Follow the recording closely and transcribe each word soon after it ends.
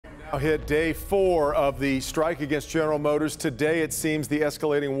Hit day 4 of the strike against General Motors. Today, it seems the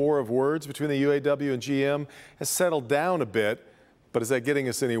escalating war of words between the UAW and GM has settled down a bit. But is that getting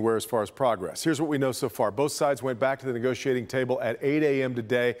us anywhere as far as progress? Here's what we know so far. Both sides went back to the negotiating table at 8 a.m.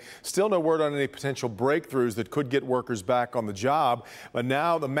 today. Still no word on any potential breakthroughs that could get workers back on the job. But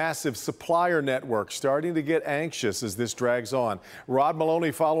now the massive supplier network starting to get anxious as this drags on. Rod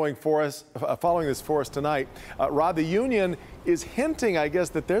Maloney following this for us tonight. Rod, the union is hinting, I guess,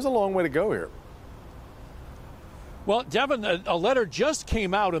 that there's a long way to go here. Well, Devin, a letter just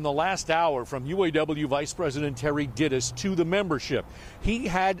came out in the last hour from UAW Vice President Terry Dittus to the membership. He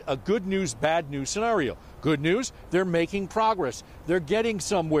had a good news, bad news scenario. Good news, they're making progress. They're getting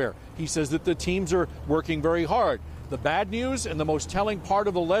somewhere. He says that the teams are working very hard. The bad news and the most telling part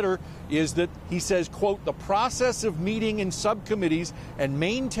of the letter is that he says, quote, the process of meeting in subcommittees and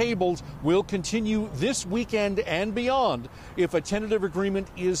main tables will continue this weekend and beyond if a tentative agreement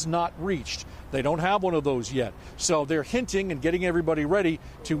is not reached. They don't have one of those yet. So they're hinting and getting everybody ready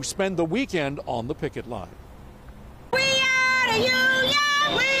to spend the weekend on the picket line. We are the union!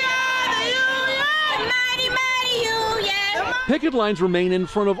 We are the union! Mighty, mighty union! Picket lines remain in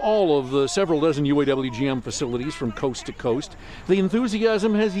front of all of the several dozen UAW-GM facilities from coast to coast. The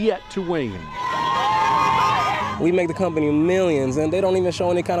enthusiasm has yet to wane. We make the company millions, and they don't even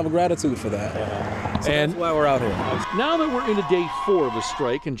show any kind of gratitude for that. So and that's why we're out here. Now that we're into day 4 of the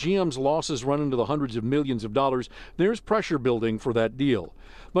strike and GM's losses run into the hundreds of millions of dollars, there's pressure building for that deal.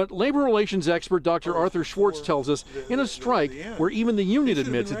 But labor relations expert Dr. Arthur Schwartz tells us in a strike where even the union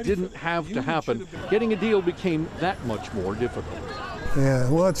admits it didn't have to happen, getting a deal became that much more difficult. Yeah,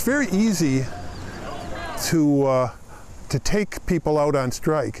 well, it's very easy to take people out on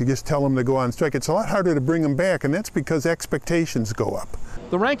strike. You just tell them to go on strike. It's a lot harder to bring them back, and that's because expectations go up.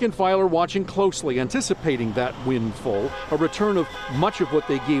 The rank and file are watching closely, anticipating that windfall, a return of much of what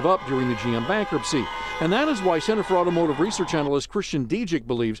they gave up during the GM bankruptcy. And that is why Center for Automotive Research analyst Christian Dijic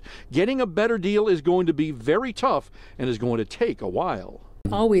believes getting a better deal is going to be very tough and is going to take a while.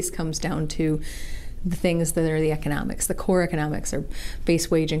 It always comes down to the things that are the economics. The core economics are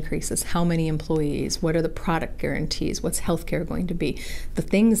base wage increases, how many employees, what are the product guarantees, what's healthcare going to be. The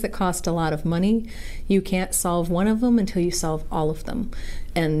things that cost a lot of money, you can't solve one of them until you solve all of them.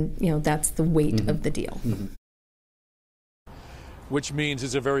 And that's the weight of the deal. Which means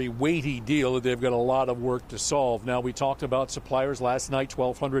it's a very weighty deal that they've got a lot of work to solve. Now, we talked about suppliers last night.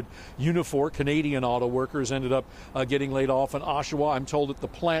 1,200 Unifor Canadian auto workers ended up getting laid off in Oshawa. I'm told that the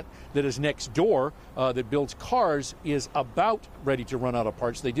plant that is next door that builds cars is about ready to run out of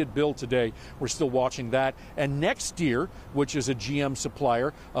parts. They did build today. We're still watching that. And Nexteer, which is a GM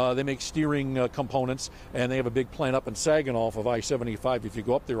supplier, they make steering components, and they have a big plant up in Saginaw off of I-75 if you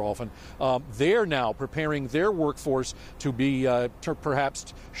go up there often. They're now preparing their workforce to be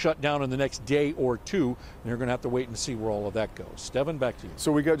perhaps shut down in the next day or two. They're going to have to wait and see where all of that goes. Devin, back to you.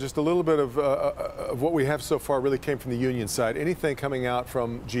 So we got just a little bit of what we have so far really came from the union side. Anything coming out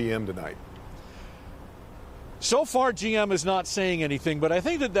from GM tonight? So far, GM is not saying anything, but I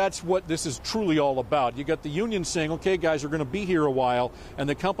think that that's what this is truly all about. You got the union saying, okay, guys, we're going to be here a while, and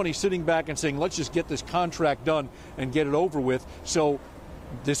the company sitting back and saying, let's just get this contract done and get it over with. So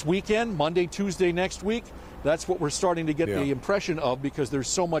this weekend, Monday, Tuesday next week, that's what we're starting to get the impression of because there's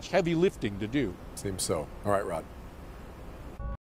so much heavy lifting to do. Seems so. All right, Rod.